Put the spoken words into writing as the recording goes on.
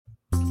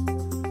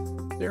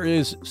There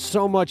is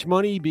so much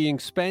money being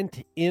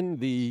spent in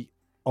the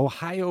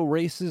Ohio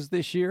races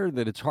this year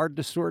that it's hard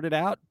to sort it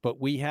out,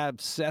 but we have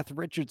Seth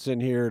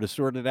Richardson here to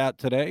sort it out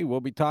today. We'll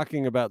be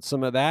talking about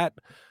some of that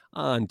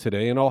on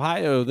Today in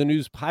Ohio, the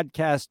news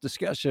podcast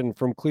discussion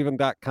from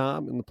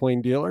Cleveland.com and the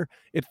Plain Dealer.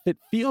 If it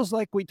feels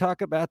like we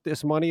talk about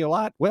this money a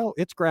lot, well,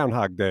 it's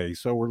Groundhog Day,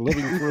 so we're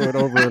living through it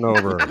over and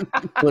over.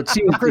 Well, it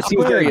seems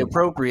very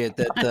appropriate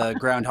that the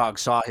groundhog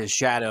saw his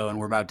shadow and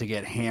we're about to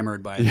get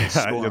hammered by this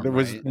storm. There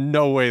was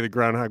no way the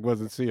groundhog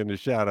wasn't seeing the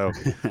shadow.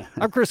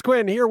 I'm Chris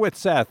Quinn here with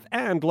Seth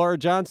and Laura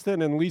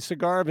Johnston and Lisa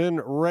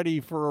Garvin, ready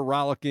for a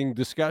rollicking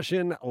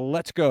discussion.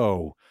 Let's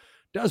go.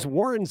 Does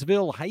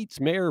Warrensville Heights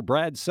Mayor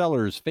Brad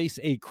Sellers face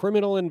a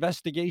criminal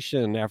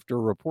investigation after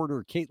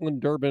reporter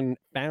Caitlin Durbin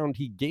found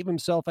he gave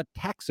himself a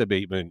tax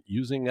abatement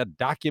using a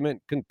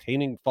document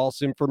containing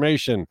false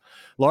information?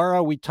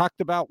 Laura, we talked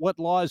about what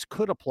laws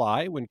could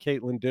apply when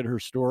Caitlin did her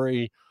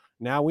story.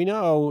 Now we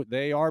know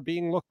they are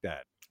being looked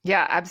at.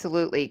 Yeah,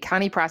 absolutely.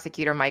 County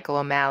Prosecutor Michael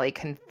O'Malley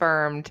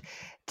confirmed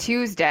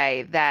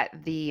Tuesday that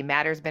the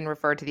matter's been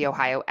referred to the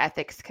Ohio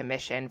Ethics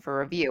Commission for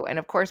review. And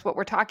of course, what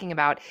we're talking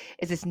about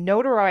is this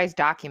notarized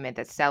document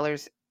that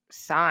Sellers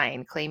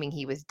signed claiming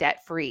he was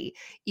debt-free,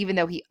 even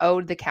though he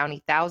owed the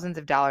county thousands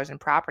of dollars in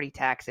property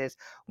taxes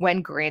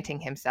when granting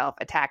himself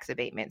a tax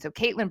abatement. So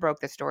Caitlin broke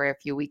the story a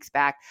few weeks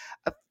back.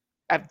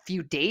 A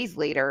few days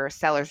later,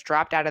 Sellers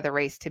dropped out of the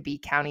race to be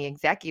county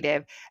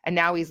executive, and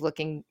now he's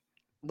looking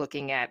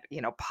at,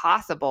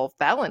 possible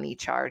felony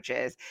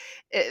charges,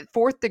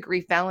 fourth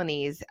degree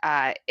felonies,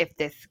 if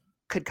this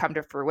could come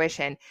to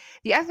fruition.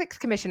 The Ethics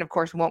Commission, of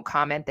course, won't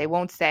comment. They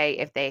won't say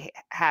if they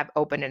have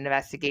opened an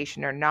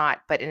investigation or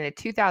not. But in a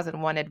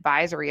 2001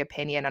 advisory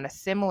opinion on a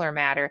similar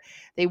matter,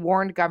 they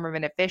warned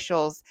government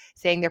officials,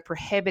 saying they're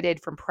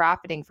prohibited from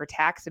profiting for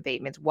tax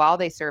abatements while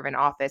they serve in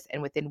office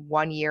and within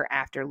 1 year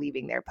after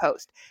leaving their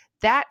post.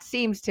 That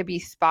seems to be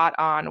spot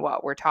on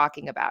what we're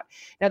talking about.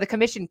 Now, the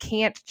commission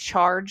can't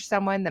charge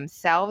someone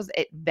themselves.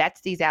 It vets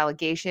these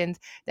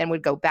allegations, then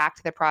would go back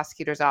to the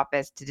prosecutor's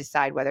office to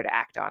decide whether to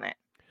act on it.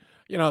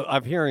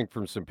 I'm hearing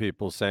from some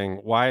people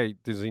saying, why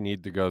does he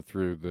need to go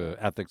through the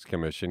Ethics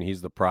Commission? He's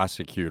the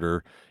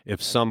prosecutor.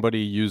 If somebody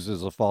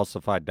uses a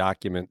falsified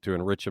document to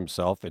enrich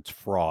himself, it's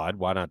fraud.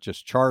 Why not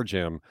just charge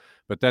him?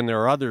 But then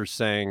there are others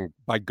saying,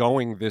 by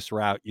going this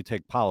route, you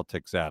take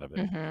politics out of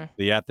it. Mm-hmm.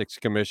 The Ethics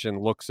Commission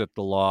looks at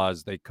the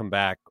laws. They come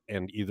back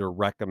and either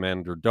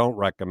recommend or don't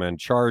recommend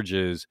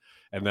charges.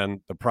 And then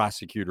the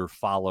prosecutor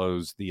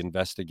follows the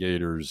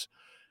investigator's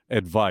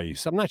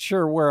advice. I'm not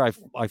sure where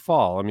I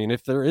fall. I mean,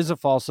 if there is a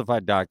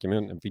falsified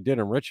document, if he did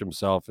enrich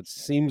himself, it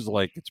seems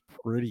like it's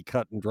pretty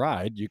cut and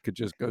dried. You could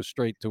just go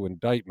straight to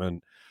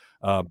indictment.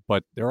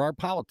 But there are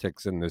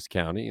politics in this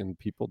county, and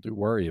people do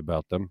worry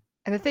about them.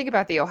 And the thing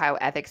about the Ohio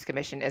Ethics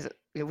Commission is,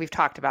 we've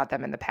talked about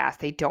them in the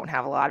past. They don't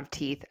have a lot of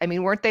teeth. I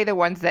mean, weren't they the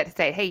ones that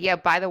say, hey, yeah,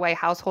 by the way,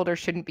 householders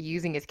shouldn't be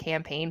using his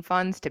campaign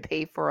funds to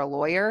pay for a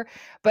lawyer,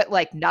 but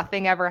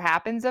nothing ever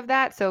happens of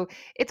that. So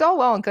it's all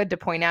well and good to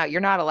point out you're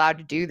not allowed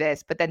to do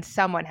this, but then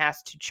someone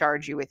has to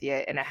charge you with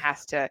it and it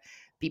has to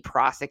be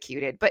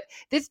prosecuted. But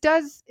this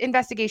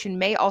investigation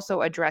may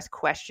also address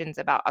questions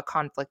about a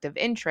conflict of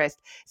interest,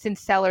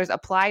 since Sellers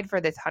applied for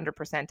this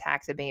 100%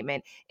 tax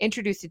abatement,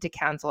 introduced it to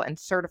council, and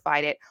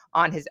certified it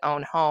on his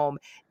own home.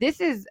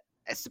 This is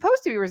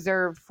supposed to be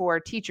reserved for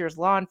teachers,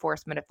 law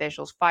enforcement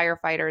officials,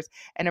 firefighters,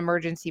 and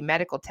emergency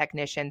medical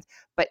technicians.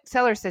 But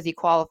Sellers says he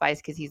qualifies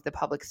because he's the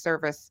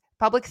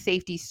public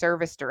safety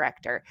service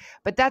director.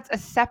 But that's a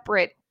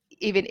separate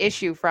even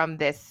issue from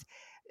this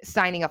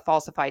signing a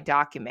falsified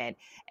document.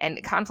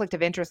 And conflict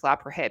of interest law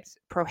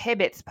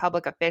prohibits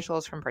public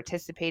officials from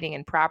participating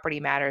in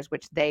property matters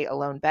which they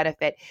alone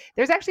benefit.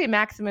 There's actually a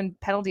maximum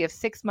penalty of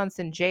 6 months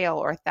in jail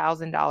or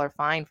 $1,000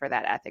 fine for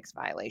that ethics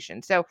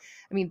violation. So,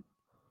 I mean,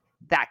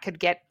 that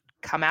could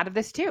come out of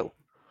this too.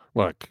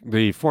 Look,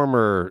 the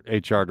former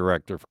HR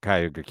director for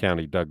Cuyahoga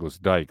County, Douglas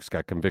Dykes,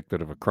 got convicted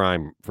of a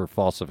crime for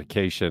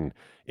falsification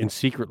in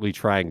secretly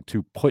trying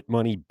to put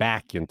money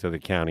back into the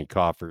county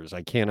coffers.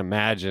 I can't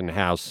imagine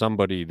how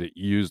somebody that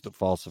used a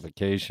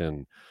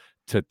falsification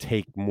to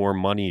take more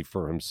money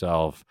for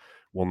himself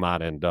will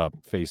not end up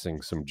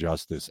facing some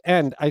justice.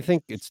 And I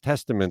think it's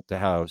testament to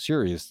how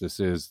serious this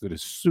is that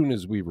as soon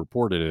as we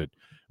reported it,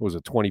 was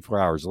it 24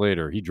 hours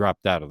later, he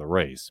dropped out of the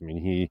race. I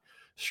mean, he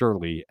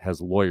surely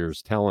has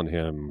lawyers telling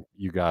him,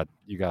 you got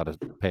to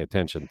pay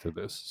attention to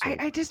this. So.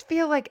 I just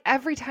feel like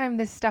every time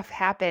this stuff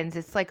happens,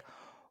 it's like,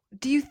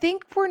 do you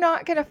think we're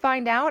not going to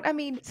find out? I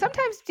mean,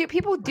 sometimes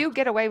people do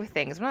get away with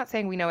things. I'm not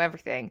saying we know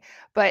everything,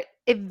 but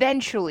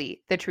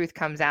eventually the truth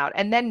comes out.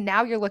 And then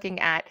now you're looking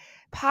at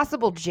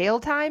possible jail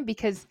time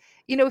because,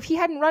 if he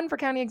hadn't run for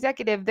county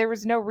executive, there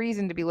was no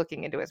reason to be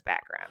looking into his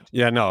background.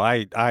 Yeah, no,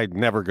 I'm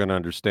never going to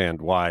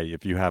understand why,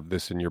 if you have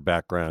this in your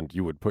background,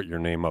 you would put your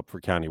name up for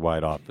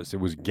countywide office.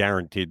 It was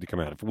guaranteed to come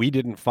out. If we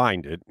didn't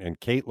find it, and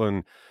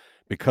Caitlin,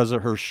 because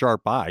of her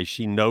sharp eye,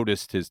 she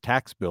noticed his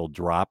tax bill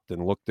dropped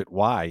and looked at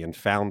why and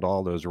found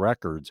all those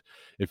records.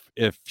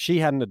 If she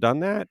hadn't have done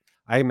that,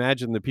 I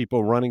imagine the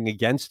people running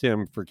against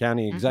him for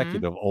county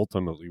executive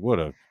ultimately would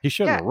have. He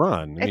shouldn't have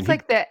run. It's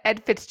like the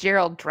Ed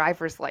Fitzgerald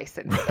driver's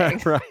license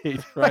thing.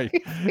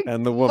 Right.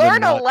 And the woman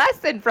learn a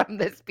lesson from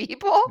this,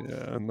 people.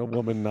 Yeah, and the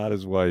woman, not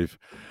his wife.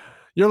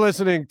 You're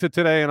listening to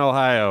Today in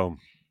Ohio.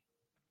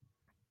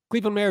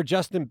 Cleveland Mayor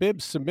Justin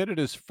Bibb submitted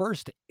his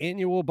first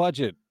annual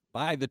budget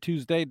by the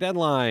Tuesday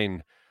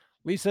deadline.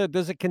 Lisa,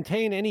 does it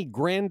contain any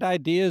grand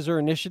ideas or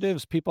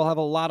initiatives? People have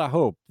a lot of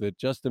hope that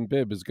Justin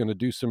Bibb is going to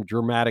do some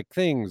dramatic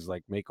things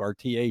like make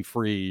RTA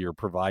free or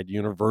provide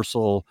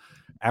universal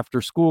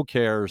after-school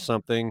care or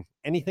something.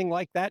 Anything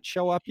like that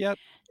show up yet?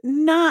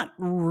 Not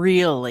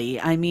really.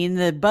 I mean,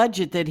 the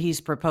budget that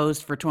he's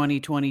proposed for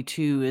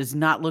 2022 is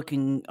not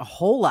looking a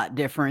whole lot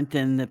different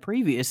than the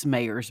previous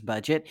mayor's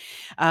budget.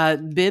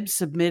 Bibb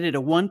submitted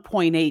a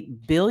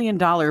 $1.8 billion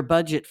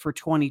budget for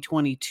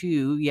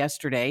 2022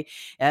 yesterday.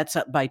 That's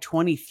up by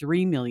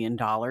 $23 million.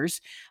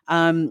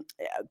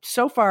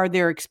 So far,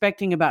 they're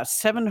expecting about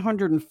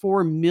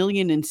 $704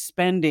 million in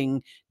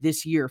spending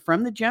this year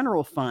from the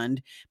general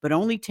fund, but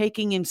only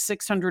taking in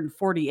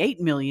 $648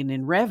 million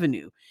in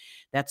revenue.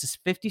 That's a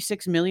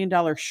 $56 million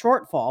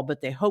shortfall,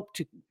 but they hope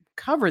to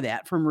cover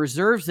that from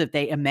reserves that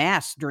they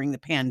amassed during the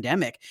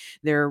pandemic.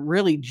 They're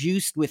really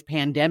juiced with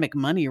pandemic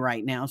money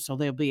right now, so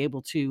they'll be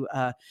able to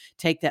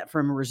take that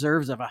from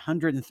reserves of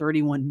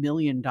 $131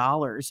 million.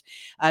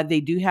 They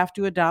do have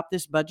to adopt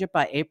this budget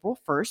by April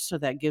 1st, so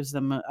that gives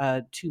them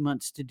 2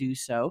 months to do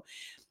so.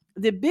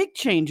 The big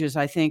changes,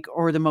 I think,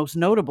 or the most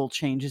notable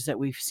changes that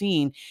we've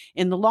seen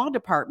in the law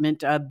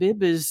department,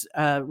 Bibb is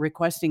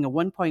requesting a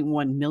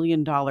 $1.1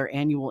 million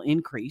annual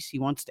increase. He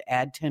wants to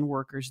add 10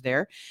 workers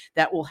there.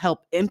 That will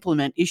help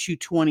implement Issue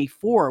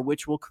 24,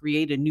 which will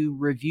create a new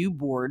review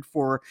board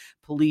for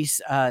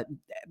police, what's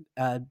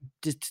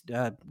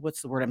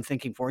the word I'm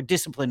thinking for?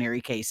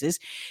 Disciplinary cases.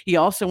 He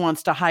also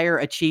wants to hire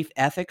a chief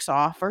ethics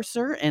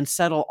officer and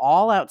settle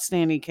all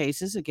outstanding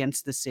cases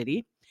against the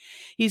city.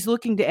 He's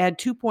looking to add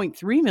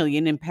 $2.3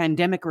 million in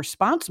pandemic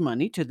response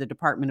money to the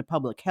Department of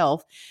Public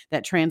Health.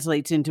 That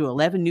translates into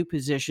 11 new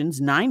positions.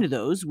 9 of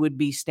those would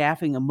be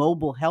staffing a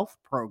mobile health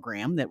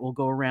program that will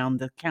go around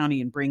the county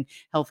and bring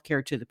health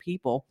care to the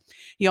people.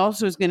 He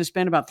also is going to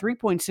spend about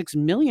 $3.6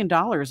 million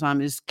on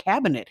his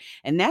cabinet,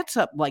 and that's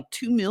up like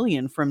 $2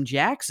 million from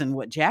Jackson,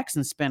 what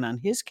Jackson spent on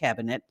his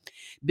cabinet.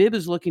 Bibb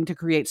is looking to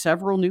create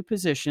several new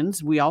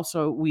positions. We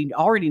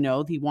already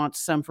know he wants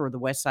some for the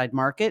West Side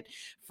Market,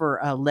 for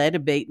lead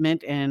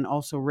abatement, and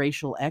also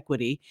racial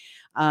equity.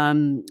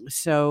 Not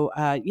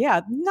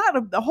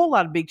a whole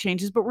lot of big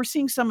changes, but we're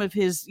seeing some of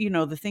his,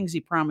 the things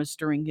he promised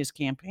during his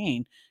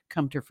campaign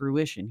come to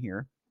fruition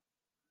here.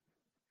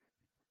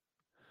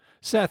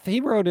 Seth,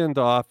 he rode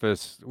into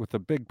office with a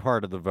big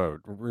part of the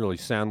vote, really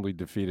soundly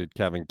defeated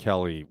Kevin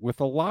Kelly, with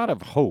a lot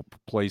of hope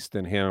placed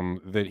in him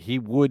that he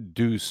would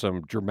do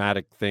some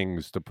dramatic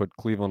things to put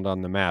Cleveland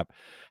on the map.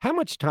 How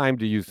much time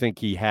do you think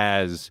he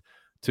has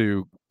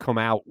to come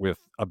out with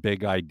a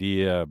big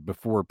idea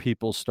before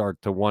people start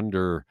to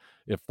wonder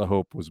if the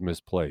hope was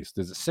misplaced?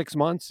 Is it 6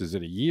 months? Is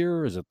it a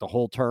year? Is it the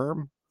whole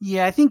term?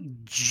 Yeah, I think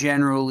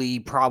generally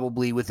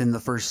probably within the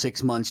first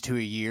 6 months to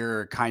a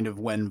year, kind of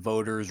when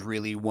voters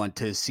really want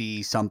to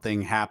see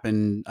something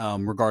happen,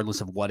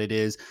 regardless of what it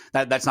is.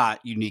 That's not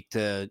unique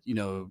to,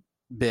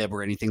 Bibb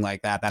or anything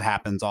like that. That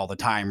happens all the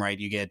time, right?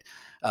 You get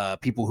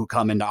people who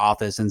come into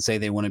office and say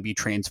they want to be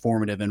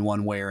transformative in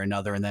one way or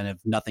another. And then if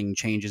nothing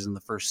changes in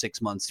the first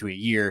 6 months to a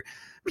year,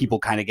 people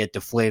kind of get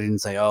deflated and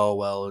say, oh,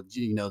 well,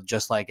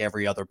 just like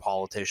every other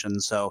politician.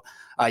 So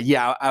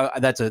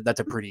that's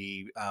a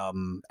pretty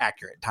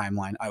accurate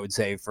timeline, I would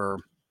say, for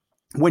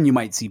when you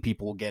might see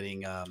people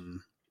getting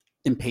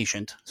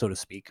impatient, so to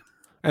speak.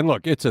 And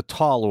look, it's a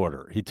tall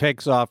order. He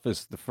takes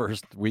office the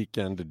first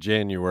weekend of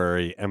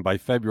January, and by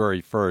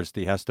February 1st,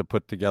 he has to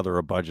put together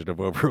a budget of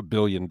over $1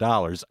 billion.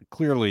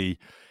 Clearly,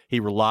 he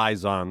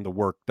relies on the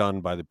work done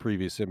by the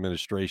previous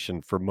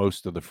administration for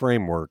most of the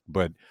framework.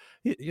 But,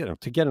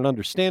 to get an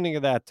understanding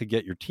of that, to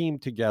get your team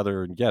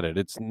together and get it,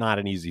 it's not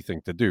an easy thing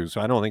to do.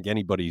 So I don't think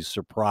anybody's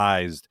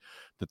surprised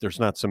that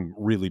there's not some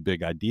really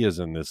big ideas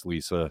in this,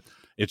 Lisa.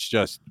 It's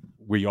just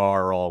we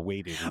are all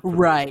waiting.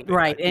 Right.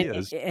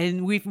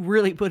 And we've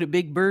really put a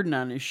big burden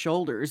on his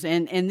shoulders.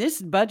 And this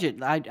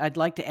budget, I'd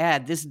like to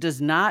add, this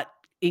does not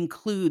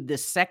include the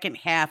second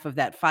half of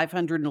that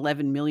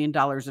 $511 million in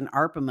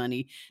ARPA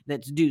money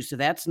that's due. So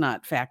that's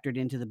not factored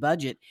into the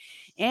budget.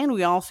 And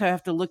we also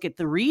have to look at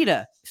the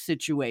RETA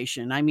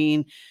situation. I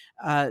mean,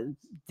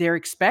 they're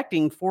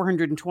expecting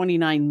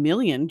 $429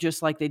 million,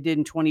 just like they did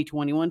in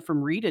 2021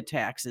 from RETA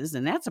taxes.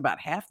 And that's about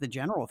half the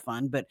general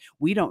fund. But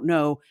we don't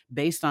know,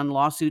 based on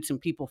lawsuits and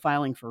people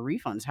filing for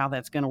refunds, how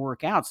that's going to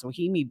work out. So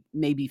he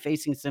may be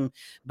facing some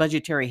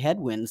budgetary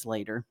headwinds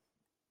later.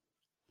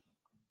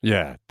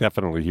 Yeah,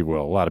 definitely he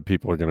will. A lot of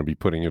people are going to be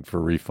putting in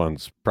for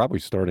refunds, probably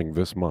starting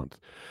this month.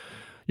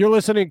 You're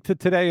listening to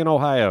Today in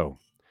Ohio.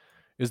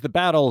 Is the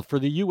battle for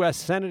the U.S.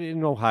 Senate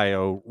in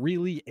Ohio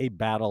really a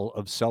battle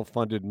of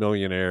self-funded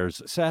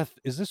millionaires? Seth,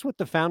 is this what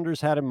the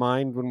founders had in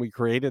mind when we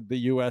created the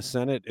U.S.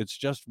 Senate? It's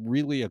just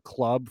really a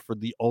club for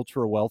the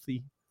ultra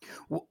wealthy?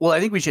 Well, I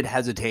think we should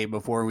hesitate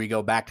before we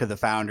go back to the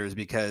founders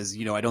because,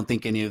 I don't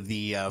think any of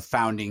the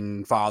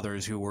founding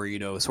fathers who were,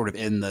 sort of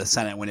in the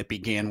Senate when it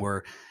began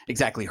were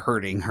exactly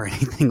hurting or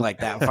anything like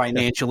that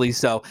financially.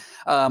 So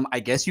I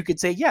guess you could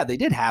say, yeah, they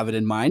did have it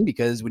in mind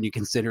because when you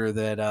consider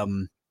that,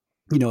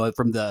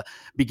 from the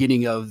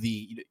beginning of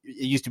it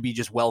used to be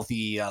just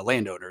wealthy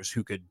landowners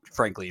who could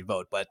frankly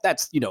vote, but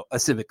that's, a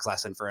civics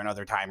lesson for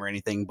another time or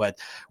anything. But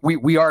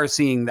we are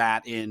seeing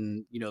that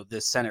in,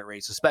 this Senate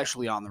race,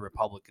 especially on the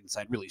Republican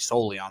side, really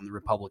solely on the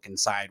Republican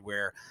side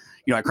where,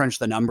 I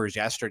crunched the numbers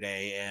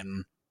yesterday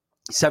and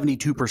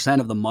 72%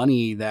 of the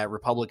money that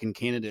Republican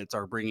candidates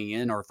are bringing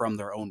in are from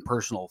their own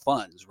personal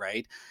funds,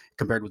 right?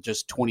 Compared with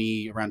just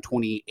around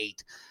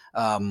 28,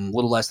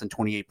 little less than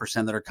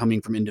 28% that are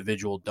coming from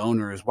individual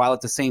donors. While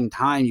at the same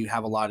time, you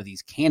have a lot of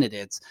these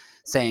candidates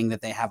saying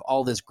that they have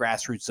all this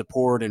grassroots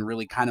support and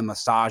really kind of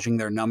massaging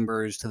their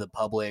numbers to the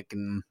public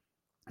and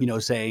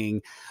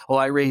saying, oh,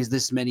 I raised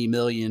this many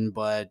million,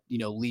 but,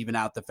 leaving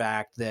out the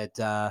fact that,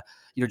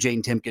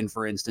 Jane Timken,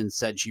 for instance,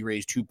 said she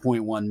raised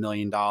 $2.1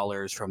 million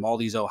from all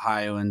these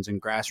Ohioans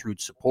and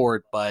grassroots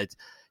support. But,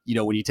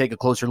 when you take a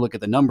closer look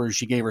at the numbers,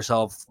 she gave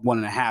herself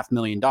 $1.5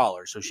 million.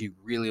 So she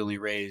really only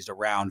raised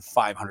around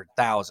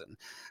 500,000.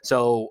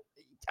 So,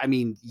 I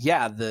mean,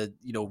 yeah,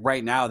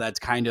 right now that's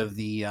kind of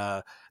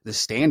the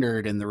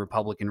standard in the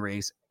Republican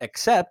race,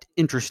 except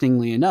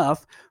interestingly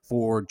enough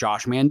for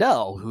Josh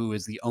Mandel, who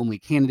is the only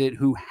candidate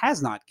who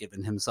has not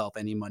given himself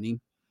any money.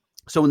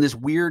 So in this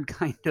weird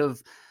kind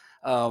of,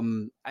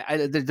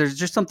 there's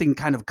just something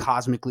kind of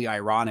cosmically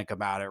ironic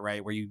about it,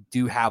 right? Where you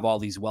do have all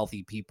these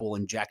wealthy people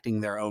injecting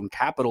their own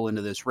capital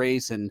into this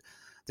race, and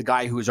the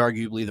guy who is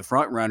arguably the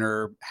front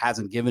runner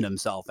hasn't given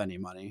himself any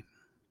money.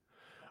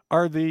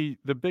 Are the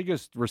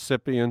biggest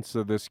recipients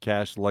of this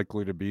cash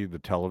likely to be the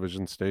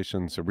television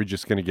stations? Are we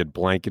just going to get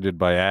blanketed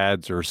by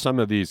ads, or are some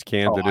of these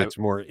candidates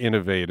more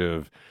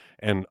innovative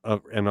and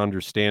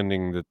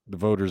understanding that the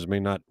voters may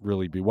not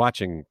really be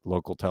watching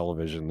local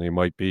television? They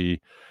might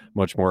be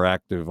much more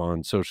active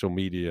on social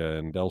media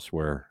and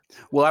elsewhere.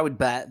 Well, I would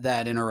bet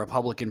that in a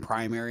Republican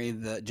primary,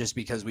 that just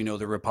because we know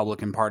the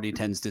Republican Party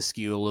tends to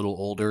skew a little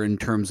older in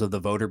terms of the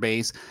voter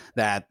base,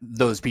 that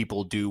those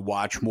people do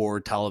watch more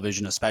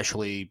television,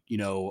 especially,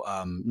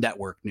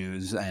 network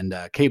news and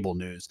cable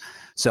news.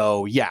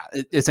 So, yeah,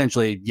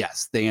 essentially,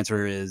 yes, the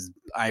answer is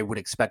I would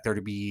expect there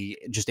to be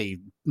just a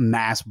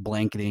mass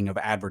blanketing of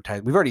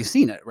advertising. We've already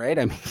seen it, right?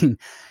 I mean,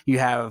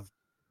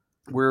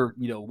 we're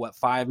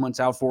 4 months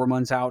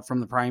out from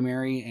the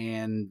primary,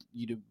 and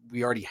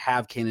we already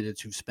have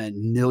candidates who've spent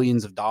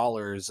millions of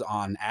dollars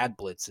on ad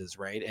blitzes,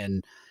 right?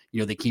 And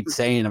they keep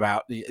saying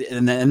about,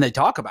 and they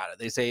talk about it.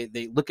 They say,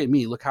 they look at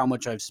me, look how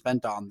much I've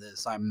spent on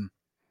this. I'm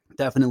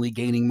definitely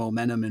gaining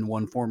momentum in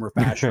one form or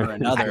fashion or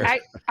another.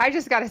 I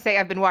just got to say,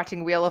 I've been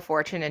watching Wheel of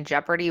Fortune and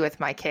Jeopardy with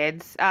my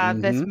kids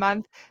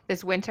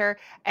this winter.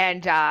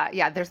 And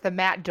there's the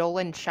Matt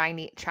Dolan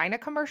China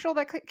commercial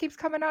that keeps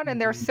coming on,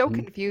 and they're so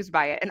confused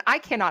by it. And I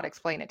cannot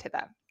explain it to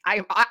them.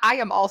 I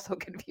am also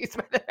confused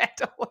by the Matt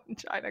Dolan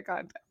China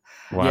content.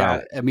 Wow.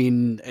 Yeah, I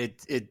mean,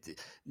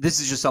 this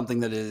is just something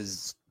that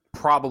is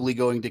probably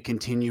going to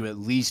continue at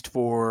least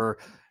for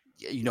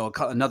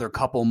another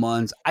couple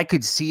months. I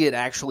could see it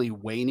actually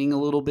waning a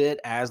little bit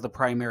as the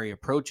primary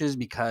approaches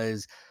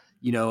because,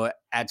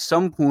 at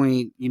some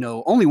point,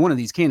 only one of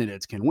these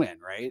candidates can win,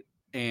 right?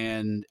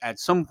 And at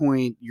some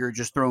point, you're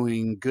just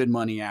throwing good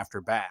money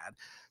after bad.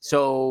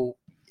 So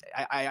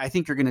I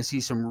think you're going to see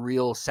some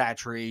real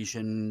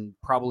saturation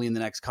probably in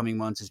the next coming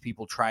months as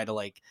people try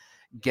to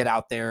get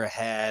out there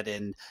ahead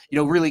and,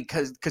 really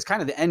because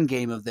kind of the end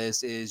game of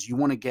this is you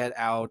want to get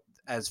out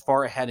as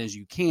far ahead as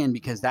you can,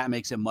 because that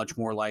makes it much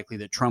more likely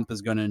that Trump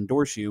is going to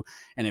endorse you.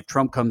 And if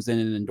Trump comes in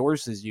and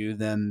endorses you,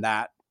 then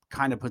that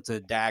kind of puts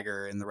a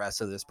dagger in the rest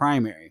of this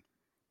primary.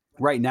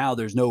 Right now,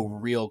 there's no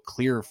real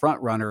clear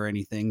front runner or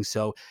anything,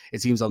 so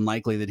it seems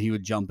unlikely that he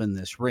would jump in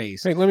this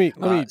race. Hey, let me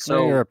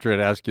interrupt you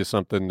and ask you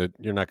something that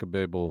you're not going to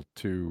be able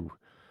to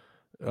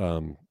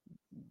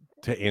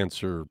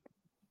answer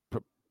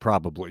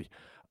probably.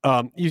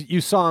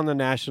 You saw on the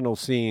national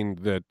scene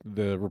that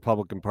the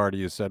Republican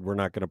Party has said we're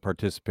not going to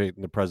participate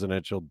in the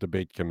Presidential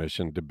Debate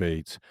Commission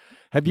debates.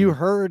 Have you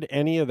heard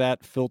any of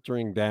that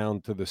filtering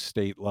down to the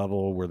state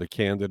level where the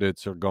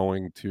candidates are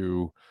going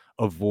to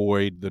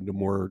avoid the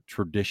more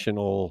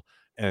traditional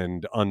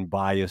and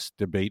unbiased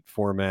debate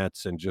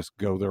formats and just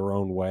go their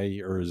own way?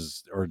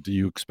 Or do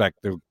you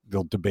expect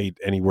they'll debate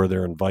anywhere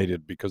they're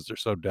invited because they're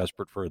so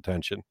desperate for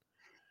attention?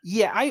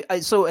 Yeah,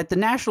 so at the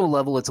national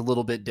level, it's a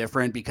little bit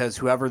different because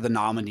whoever the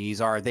nominees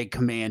are, they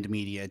command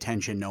media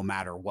attention no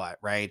matter what,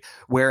 right?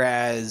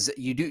 Whereas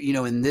you do,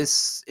 in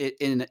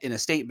a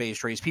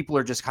state-based race, people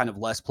are just kind of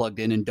less plugged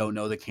in and don't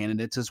know the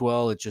candidates as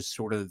well. It's just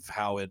sort of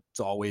how it's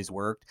always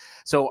worked.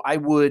 So I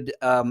would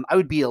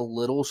be a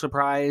little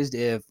surprised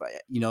if,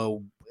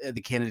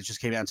 the candidates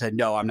just came out and said,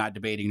 no, I'm not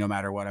debating no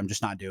matter what. I'm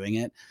just not doing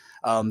it.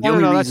 The No,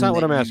 only no, that's reason not what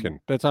that I'm you- asking.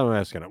 That's not what I'm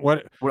asking. I'm sorry.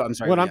 What what are I'm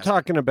you asking?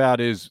 talking about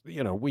is,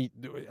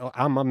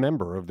 I'm a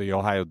member of the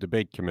Ohio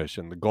Debate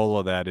Commission. The goal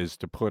of that is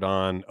to put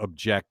on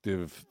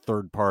objective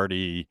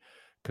third-party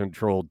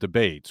controlled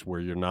debates where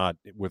you're not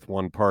with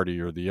one party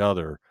or the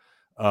other.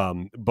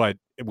 But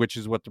which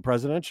is what the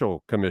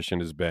presidential commission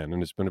has been,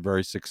 and it's been a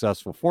very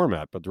successful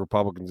format. But the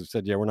Republicans have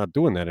said, yeah, we're not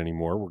doing that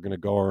anymore. We're going to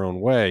go our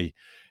own way.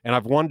 And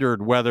I've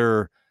wondered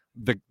whether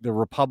the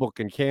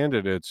Republican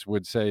candidates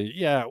would say,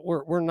 yeah,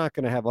 we're not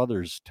going to have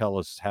others tell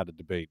us how to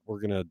debate.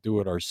 We're going to do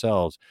it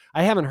ourselves.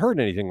 I haven't heard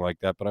anything like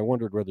that, but I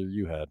wondered whether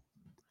you had.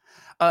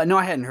 No,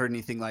 I hadn't heard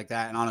anything like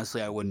that. And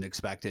honestly, I wouldn't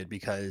expect it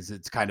because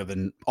it's kind of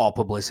an all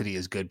publicity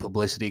is good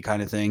publicity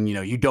kind of thing.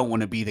 You don't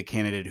want to be the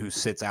candidate who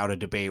sits out a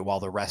debate while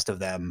the rest of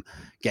them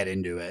get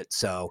into it.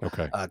 So,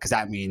 Okay. Because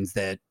that means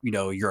that,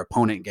 your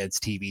opponent gets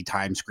TV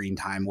time, screen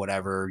time,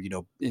 whatever,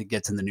 it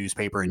gets in the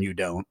newspaper and you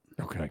don't.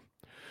 Okay.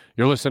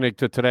 You're listening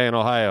to Today in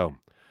Ohio.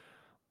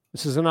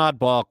 This is an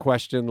oddball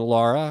question,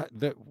 Laura.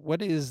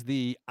 What is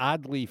the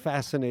oddly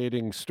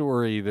fascinating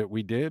story that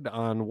we did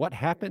on what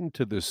happened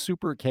to the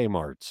Super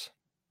Kmarts?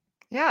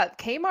 Yeah,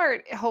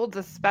 Kmart holds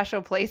a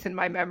special place in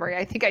my memory.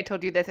 I think I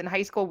told you this. In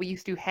high school, we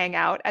used to hang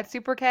out at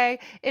Super K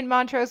in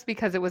Montrose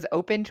because it was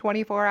open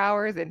 24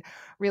 hours and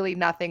really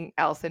nothing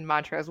else in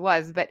Montrose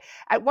was. But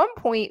at one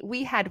point,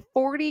 we had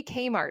 40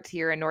 Kmarts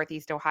here in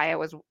Northeast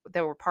Ohio.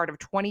 They were part of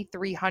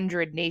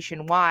 2,300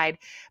 nationwide.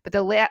 But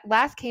the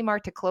last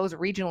Kmart to close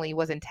regionally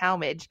was in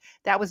Talmadge.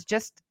 That was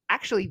just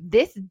actually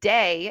this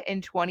day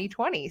in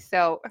 2020,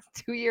 so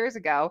 2 years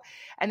ago.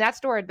 And that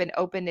store had been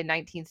opened in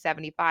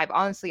 1975.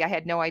 Honestly, I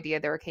had no idea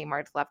there were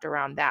Kmarts left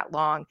around that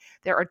long.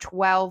 There are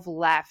 12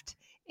 left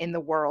in the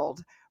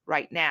world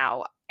right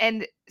now.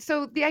 And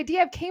so the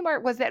idea of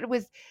Kmart was that it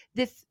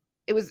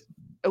was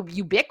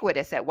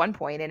ubiquitous at one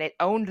point and it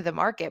owned the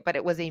market, but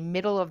it was a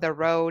middle of the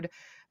road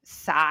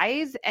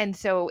size. And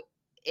so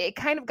it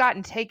kind of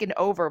gotten taken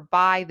over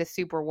by the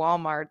super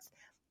Walmarts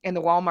and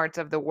the Walmarts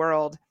of the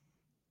world.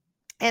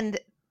 And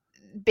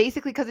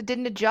basically because it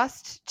didn't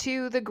adjust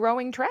to the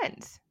growing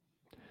trends.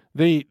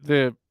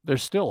 They're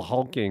still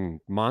hulking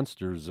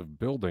monsters of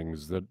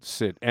buildings that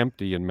sit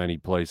empty in many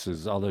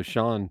places, although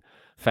Sean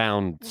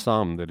found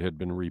some that had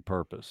been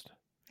repurposed.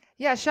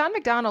 Yeah, Sean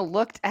McDonald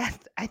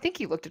I think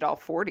he looked at all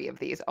 40 of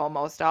these,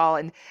 almost all,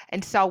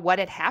 and saw what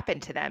had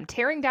happened to them.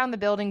 Tearing down the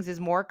buildings is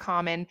more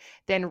common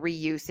than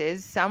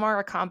reuses. Some are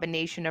a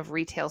combination of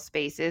retail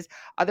spaces.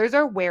 Others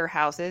are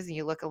warehouses. And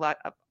you look a lot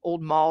of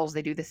old malls,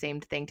 they do the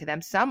same thing to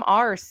them. Some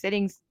are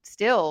sitting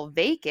still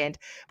vacant,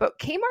 but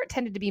Kmart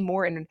tended to be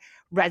more in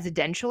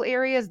residential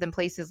areas than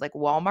places like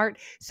Walmart.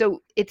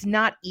 So it's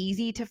not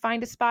easy to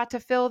find a spot to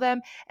fill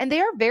them. And they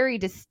are very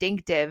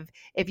distinctive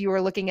if you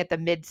were looking at the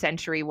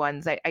mid-century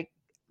ones.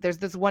 There's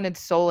this one in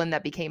Solon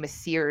that became a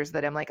Sears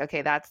that I'm like,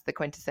 okay, that's the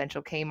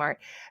quintessential Kmart.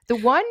 The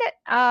one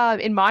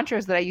in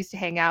Montrose that I used to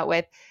hang out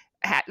with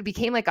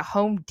became like a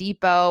Home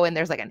Depot, and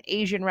there's like an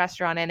Asian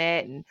restaurant in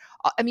it. And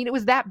I mean, it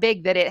was that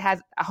big that it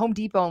has a Home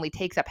Depot only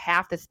takes up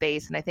half the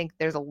space. And I think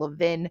there's a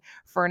Levin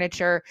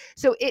furniture.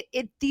 So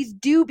these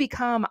do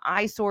become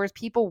eyesores.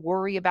 People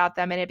worry about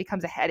them, and it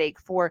becomes a headache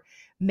for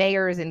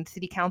mayors and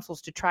city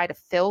councils to try to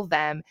fill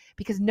them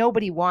because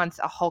nobody wants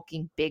a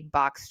hulking big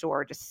box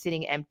store just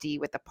sitting empty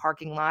with the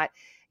parking lot,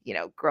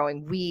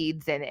 growing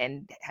weeds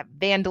and have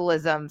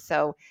vandalism.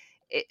 So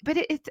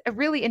it's a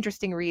really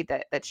interesting read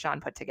that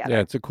Sean put together. Yeah,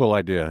 it's a cool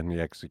idea, and he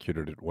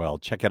executed it well.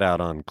 Check it out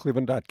on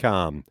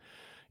cleveland.com.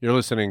 You're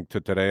listening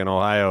to Today in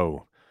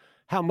Ohio.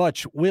 How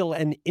much will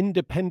an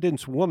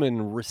Independence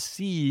woman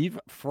receive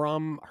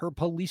from her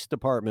police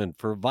department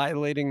for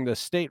violating the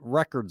state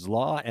records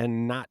law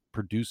and not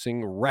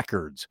producing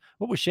records?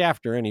 What was she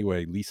after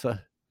anyway,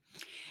 Lisa?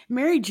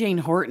 Mary Jane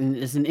Horton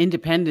is an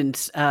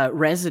Independence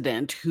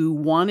resident who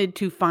wanted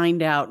to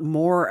find out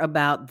more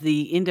about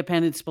the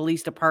Independence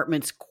Police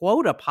Department's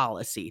quota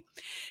policy.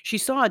 She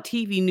saw a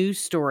TV news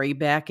story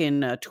back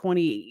in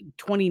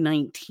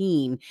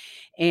 2019,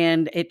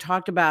 and it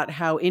talked about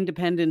how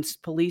Independence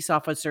police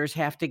officers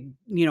have to,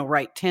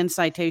 write 10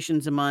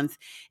 citations a month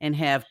and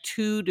have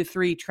 2 to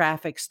 3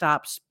 traffic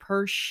stops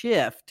per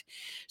shift.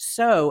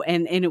 So,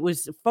 and it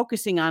was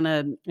focusing on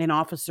an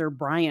officer,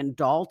 Brian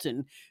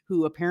Dalton,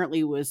 who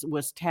apparently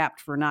was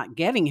tapped for not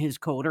getting his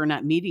quota or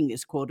not meeting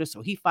his quota.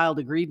 So he filed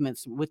a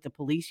grievance with the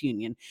police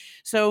union.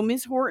 So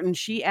Ms. Horton,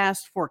 she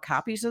asked for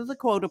copies of the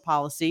quota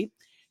policy.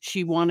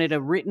 She wanted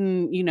a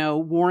written,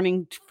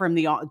 warning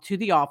to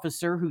the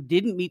officer who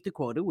didn't meet the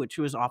quota, which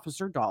was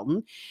Officer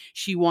Dalton.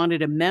 She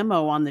wanted a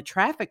memo on the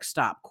traffic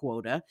stop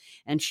quota,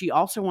 and she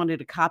also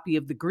wanted a copy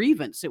of the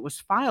grievance. It was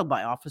filed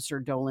by Officer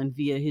Dolan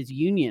via his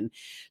union.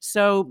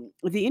 So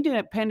the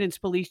Independence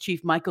Police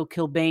Chief Michael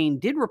Kilbane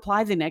did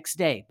reply the next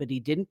day, but he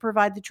didn't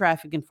provide the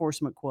traffic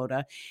enforcement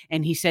quota,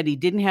 and he said he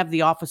didn't have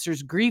the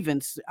officer's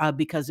grievance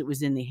because it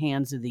was in the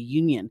hands of the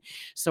union.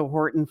 So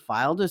Horton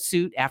filed a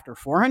suit after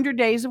 400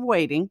 days of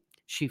waiting.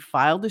 She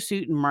filed a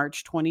suit in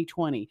March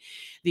 2020.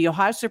 The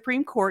Ohio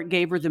Supreme Court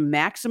gave her the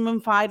maximum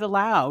fine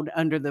allowed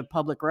under the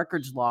public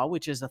records law,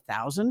 which is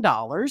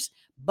 $1,000,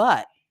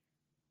 but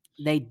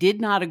they did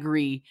not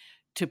agree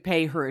to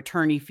pay her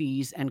attorney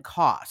fees and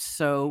costs.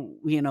 So,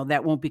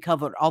 that won't be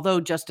covered, although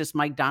Justice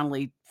Mike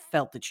Donnelly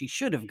felt that she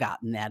should have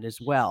gotten that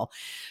as well.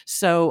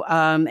 So,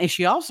 and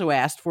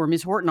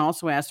Ms. Horton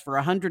also asked for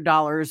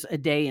 $100 a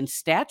day in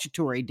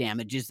statutory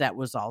damages. That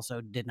was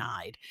also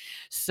denied.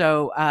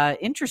 So,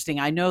 interesting.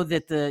 I know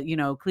that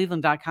the,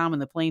 Cleveland.com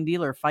and the Plain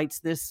Dealer fights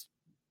this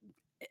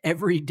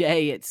every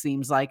day, it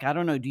seems like. I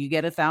don't know. Do you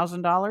get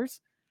 $1,000?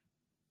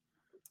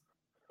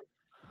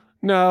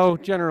 No,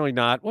 generally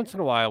not. Once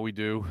in a while we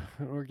do.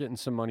 We're getting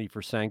some money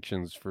for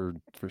sanctions for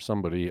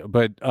somebody,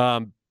 but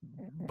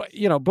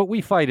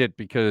we fight it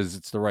because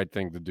it's the right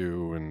thing to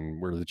do,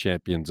 and we're the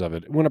champions of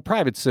it. When a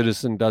private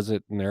citizen does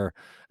it and they're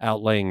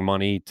outlaying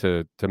money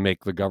to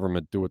make the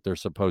government do what they're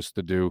supposed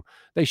to do,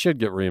 they should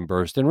get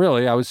reimbursed. And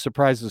really, I was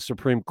surprised the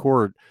Supreme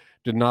Court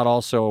did not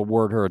also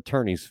award her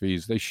attorney's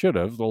fees. They should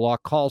have. The law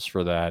calls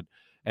for that.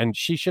 And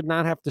she should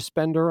not have to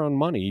spend her own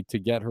money to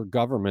get her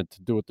government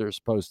to do what they're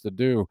supposed to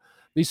do.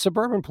 These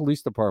suburban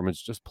police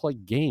departments just play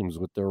games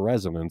with their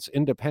residents.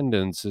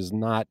 Independence is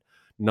not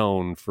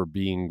known for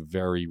being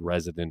very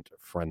resident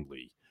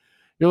friendly.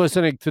 You're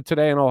listening to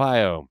Today in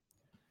Ohio.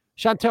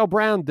 Shontel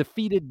Brown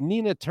defeated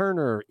Nina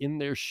Turner in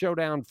their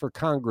showdown for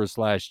Congress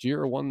last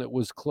year, one that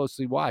was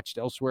closely watched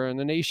elsewhere in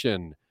the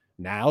nation.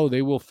 Now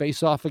they will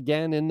face off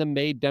again in the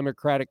May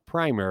Democratic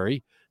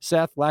primary.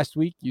 Seth, last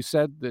week you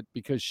said that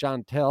because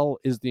Shontel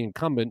is the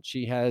incumbent,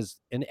 she has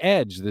an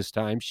edge this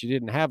time she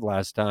didn't have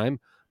last time.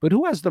 But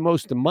who has the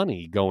most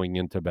money going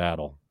into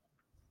battle?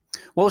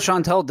 Well,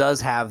 Shontel does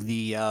have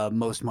the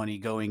most money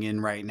going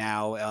in right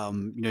now.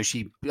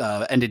 She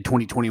ended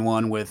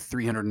 2021 with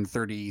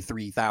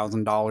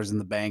 $333,000 in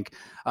the bank.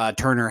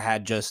 Turner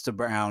had just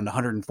around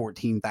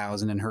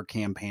 $114,000 in her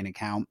campaign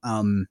account.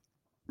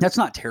 That's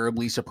not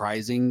terribly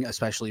surprising,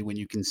 especially when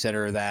you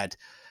consider that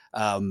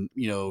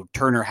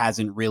Turner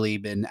hasn't really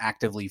been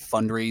actively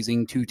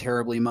fundraising too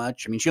terribly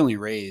much. I mean, she only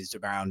raised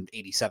around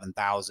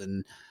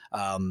 $87,000,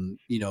 in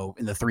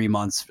the 3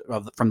 months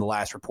from the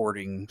last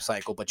reporting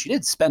cycle, but she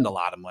did spend a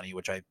lot of money,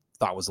 which I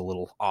thought was a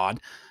little odd,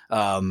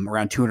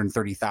 around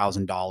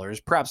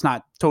 $230,000. Perhaps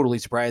not totally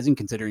surprising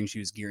considering she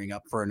was gearing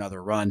up for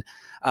another run.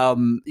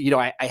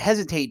 I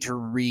hesitate to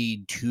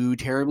read too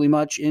terribly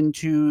much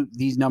into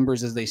these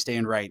numbers as they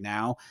stand right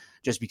now,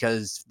 just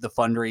because the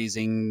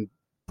fundraising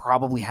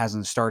probably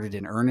hasn't started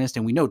in earnest.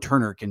 And we know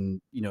Turner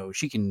can,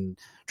 she can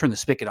turn the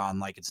spigot on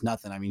like it's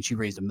nothing. I mean, she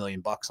raised $1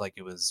 million like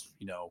it was,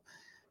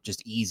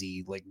 just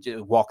easy, like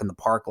walk in the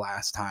park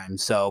last time.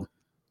 So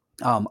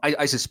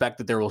I suspect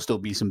that there will still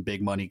be some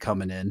big money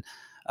coming in,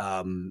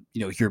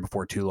 here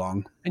before too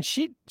long. And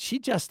she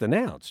just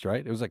announced,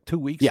 right? It was like 2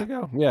 weeks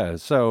ago. Yeah.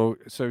 So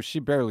she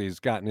barely has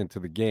gotten into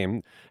the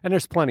game, and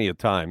there's plenty of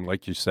time.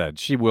 Like you said,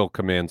 she will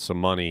command some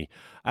money.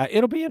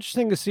 It'll be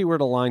interesting to see where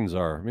the lines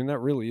are. I mean, that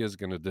really is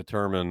going to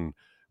determine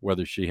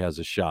whether she has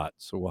a shot.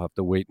 So we'll have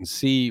to wait and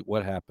see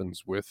what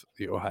happens with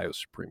the Ohio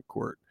Supreme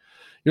Court.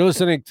 You're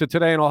listening to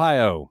Today in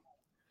Ohio.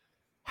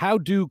 How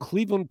do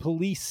Cleveland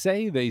police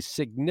say they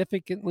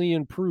significantly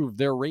improved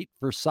their rate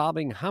for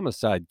solving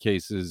homicide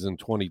cases in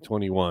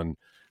 2021?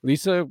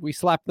 Lisa, we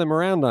slap them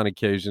around on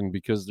occasion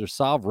because their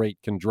solve rate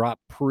can drop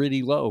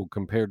pretty low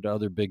compared to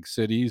other big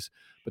cities,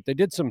 but they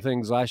did some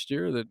things last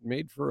year that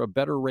made for a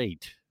better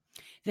rate.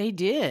 They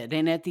did.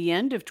 And at the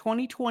end of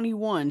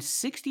 2021,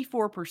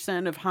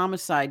 64% of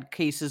homicide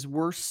cases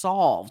were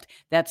solved.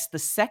 That's the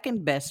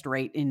second best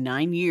rate in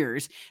 9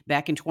 years.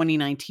 Back in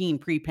 2019,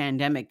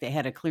 pre-pandemic, they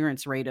had a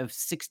clearance rate of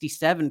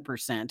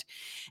 67%.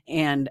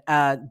 And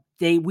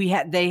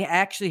they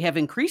actually have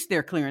increased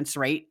their clearance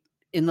rate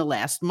in the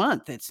last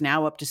month. It's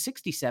now up to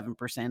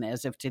 67%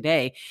 as of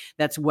today.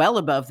 That's well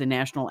above the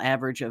national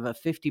average of a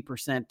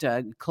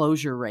 50%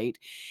 closure rate.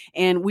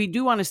 And we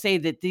do want to say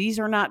that these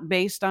are not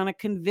based on a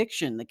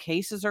conviction. The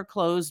cases are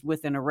closed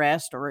with an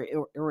arrest or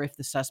if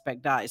the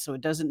suspect dies. So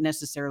it doesn't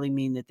necessarily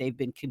mean that they've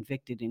been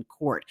convicted in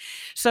court.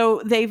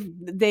 So they've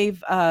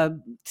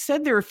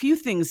said there are a few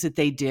things that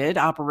they did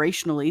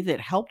operationally that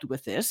helped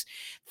with this.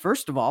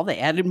 First of all, they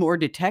added more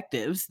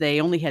detectives. They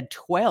only had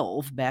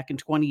 12 back in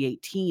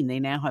 2018. They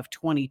now have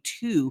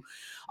 22,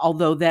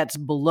 although that's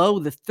below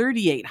the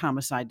 38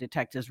 homicide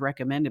detectives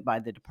recommended by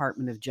the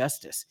Department of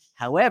Justice.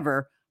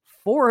 However,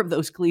 4 of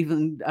those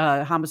Cleveland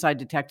homicide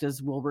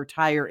detectives will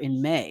retire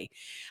in May.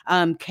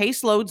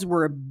 Caseloads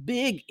were a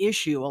big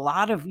issue. A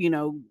lot of,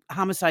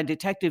 homicide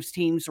detectives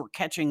teams were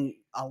catching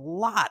a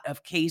lot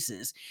of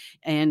cases.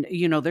 And,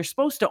 they're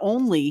supposed to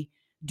only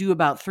do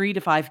about 3 to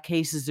 5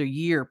 cases a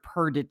year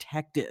per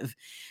detective.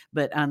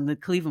 But on the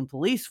Cleveland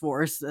police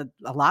force, a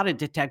lot of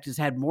detectives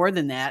had more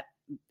than that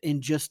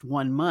in just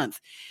 1 month.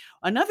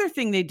 Another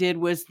thing they did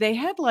was they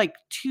had like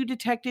 2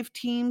 detective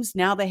teams.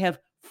 Now they have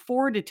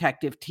 4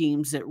 detective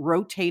teams that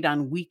rotate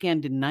on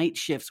weekend and night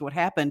shifts. What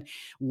happened,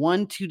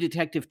 1-2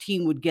 detective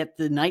team would get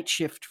the night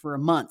shift for a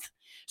month.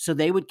 So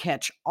they would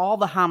catch all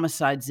the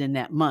homicides in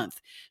that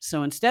month.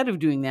 So instead of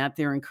doing that,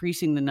 they're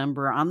increasing the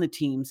number on the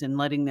teams and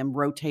letting them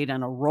rotate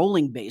on a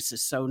rolling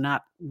basis. So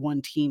not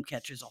one team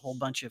catches a whole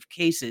bunch of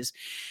cases.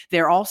 They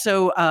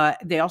also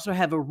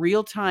have a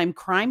real-time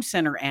crime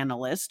center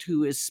analyst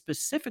who is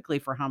specifically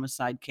for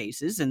homicide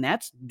cases, and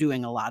that's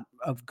doing a lot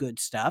of good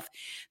stuff.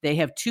 They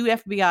have 2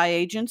 FBI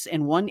agents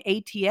and 1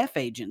 ATF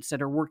agents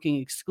that are working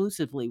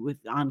exclusively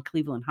on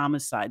Cleveland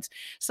homicides.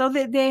 So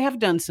they have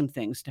done some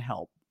things to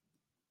help.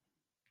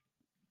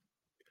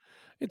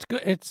 It's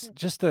good. It's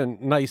just a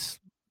nice.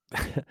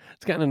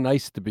 It's kind of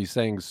nice to be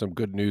saying some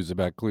good news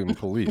about Cleveland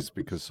police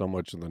because so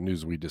much of the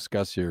news we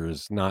discuss here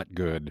is not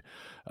good.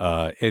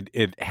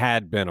 It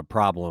had been a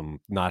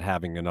problem not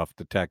having enough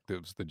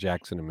detectives. The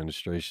Jackson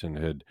administration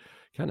had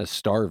kind of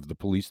starved the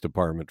police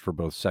department for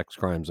both sex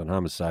crimes and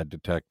homicide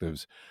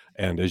detectives.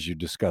 And as you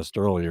discussed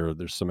earlier,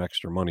 there's some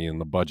extra money in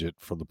the budget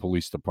for the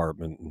police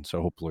department, and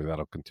so hopefully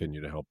that'll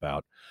continue to help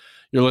out.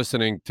 You're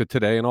listening to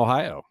Today in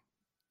Ohio.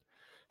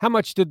 How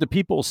much did the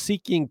people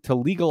seeking to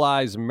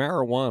legalize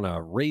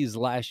marijuana raise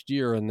last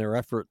year in their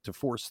effort to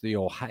force the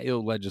Ohio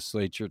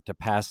legislature to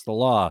pass the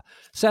law?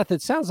 Seth,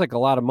 it sounds like a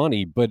lot of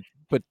money, but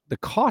the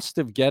cost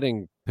of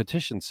getting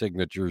petition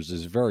signatures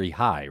is very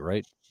high,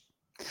 right?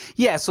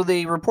 Yeah, so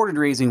they reported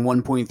raising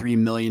 $1.3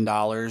 million,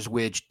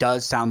 which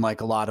does sound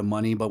like a lot of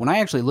money. But when I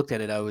actually looked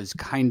at it, I was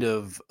kind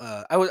of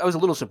I was a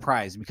little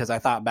surprised because I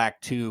thought back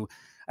to,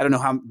 I don't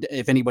know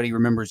if anybody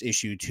remembers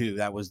issue 2.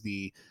 That was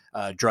the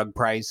drug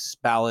price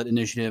ballot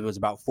initiative. It was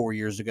about 4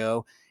 years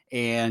ago.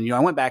 And, I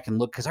went back and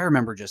looked because I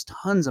remember just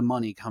tons of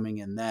money coming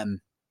in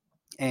then.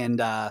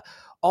 And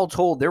all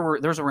told,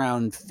 there's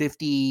around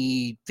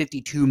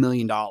 $52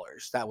 million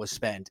that was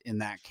spent in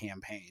that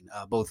campaign,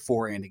 both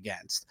for and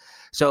against.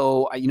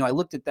 So, I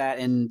looked at that,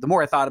 and the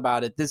more I thought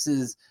about it, this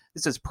is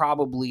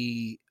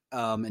probably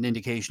an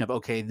indication of,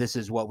 okay, this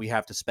is what we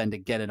have to spend to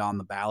get it on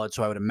the ballot.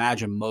 So I would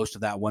imagine most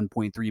of that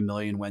 1.3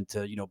 million went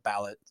to,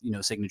 ballot,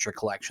 signature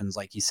collections,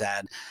 like you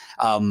said.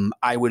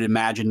 I would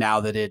imagine now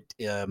that it,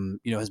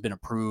 has been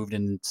approved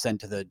and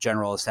sent to the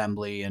General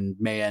Assembly and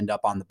may end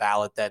up on the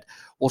ballot, that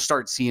we'll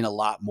start seeing a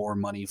lot more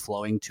money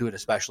flowing to it,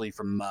 especially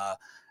from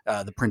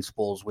the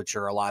principals, which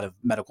are a lot of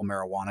medical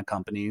marijuana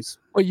companies.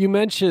 Well, you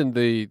mentioned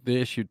the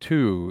issue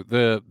 2.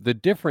 The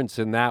difference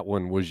in that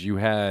one was you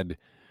had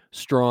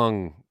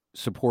strong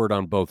support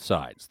on both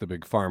sides. The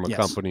big pharma Yes.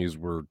 companies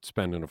were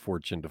spending a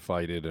fortune to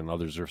fight it, and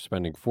others are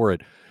spending for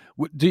it.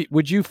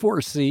 Would you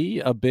foresee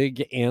a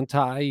big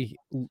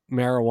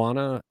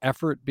anti-marijuana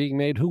effort being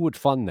made? Who would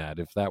fund that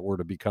if that were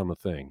to become a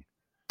thing?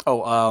 Oh,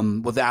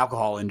 well, the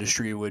alcohol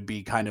industry would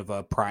be kind of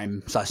a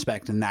prime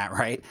suspect in that,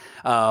 right?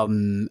 I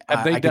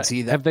could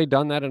see that. Have they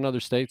done that in other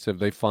states? Have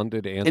they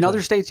funded In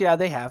other states? Yeah,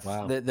 they have.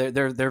 Wow.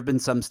 There have been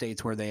some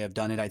states where they have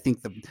done it. I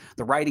think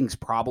the writing's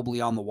probably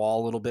on the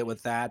wall a little bit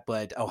with that,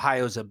 but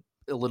Ohio's a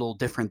little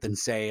different than,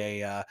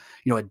 say, a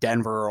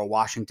Denver or a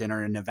Washington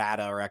or a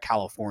Nevada or a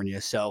California.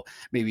 So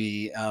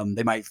maybe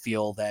they might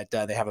feel that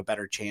they have a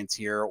better chance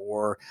here,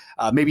 or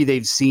maybe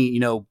they've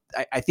seen,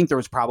 I think there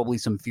was probably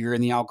some fear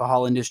in the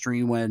alcohol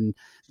industry when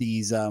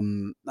these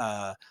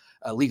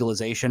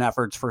legalization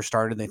efforts first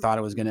started. They thought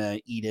it was going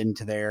to eat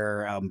into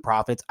their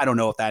profits. I don't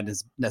know if that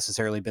has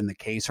necessarily been the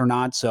case or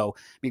not. So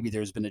maybe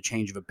there's been a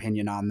change of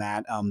opinion on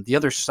that. The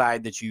other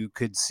side that you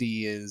could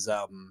see is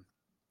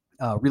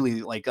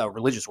really like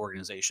religious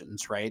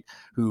organizations, right,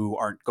 who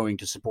aren't going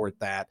to support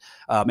that,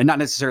 and not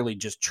necessarily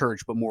just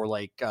church, but more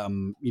like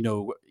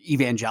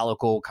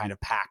evangelical kind of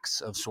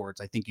PACs of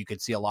sorts. I think you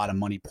could see a lot of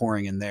money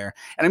pouring in there,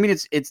 and I mean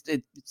it's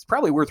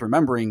probably worth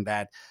remembering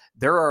that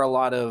there are a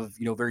lot of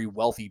very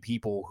wealthy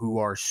people who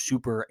are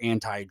super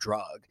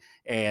anti-drug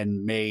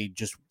and may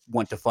just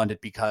want to fund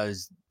it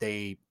because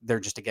they're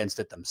just against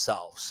it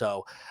themselves.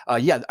 So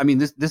yeah, I mean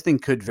this thing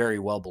could very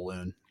well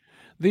balloon.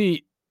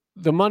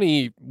 The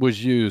money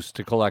was used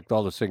to collect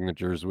all the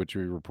signatures, which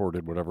we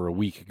reported, a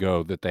week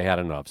ago, that they had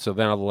enough. So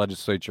now the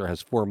legislature has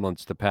 4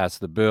 months to pass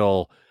the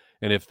bill.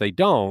 And if they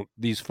don't,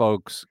 these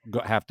folks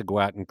have to go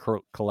out and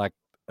collect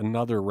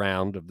another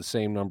round of the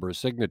same number of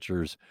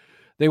signatures.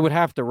 They would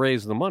have to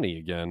raise the money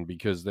again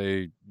because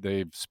they've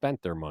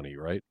spent their money,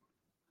 right?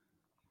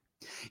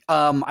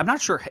 I'm not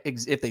sure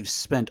if they've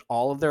spent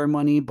all of their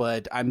money,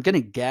 but I'm going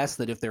to guess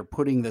that if they're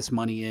putting this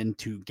money in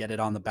to get it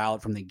on the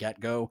ballot from the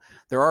get-go,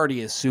 they're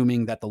already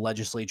assuming that the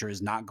legislature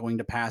is not going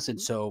to pass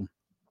it. So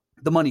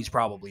the money's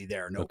probably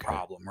there, no Okay.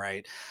 problem,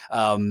 right?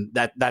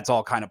 That's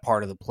all kind of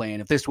part of the plan.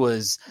 If this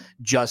was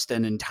just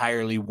an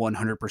entirely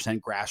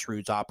 100%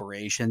 grassroots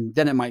operation,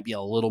 then it might be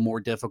a little more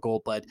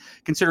difficult. But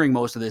considering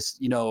most of this,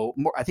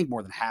 I think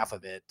more than half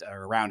of it,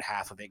 or around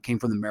half of it, came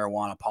from the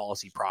Marijuana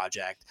Policy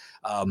Project.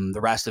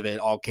 The rest of it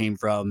all came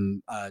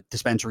from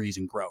dispensaries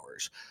and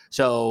growers.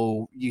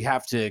 So you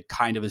have to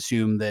kind of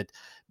assume that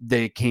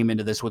they came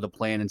into this with a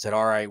plan and said,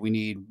 all right, we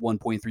need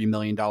 $1.3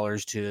 million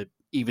to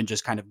even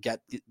just kind of get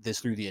this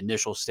through the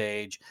initial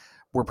stage.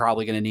 We're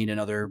probably going to need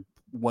another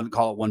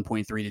call it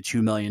 1.3 to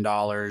 $2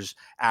 million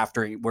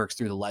after it works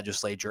through the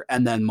legislature,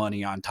 and then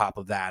money on top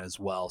of that as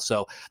well.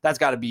 So that's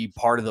got to be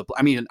part of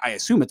I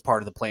assume it's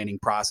part of the planning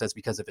process,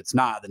 because if it's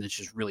not, then it's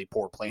just really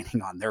poor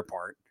planning on their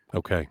part.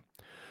 Okay.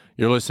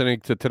 You're listening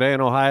to Today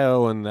in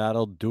Ohio, and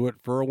that'll do it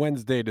for a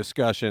Wednesday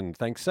discussion.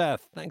 Thanks,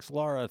 Seth. Thanks,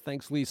 Laura.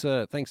 Thanks,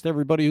 Lisa. Thanks to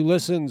everybody who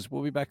listens.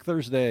 We'll be back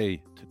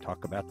Thursday to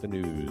talk about the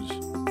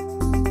news.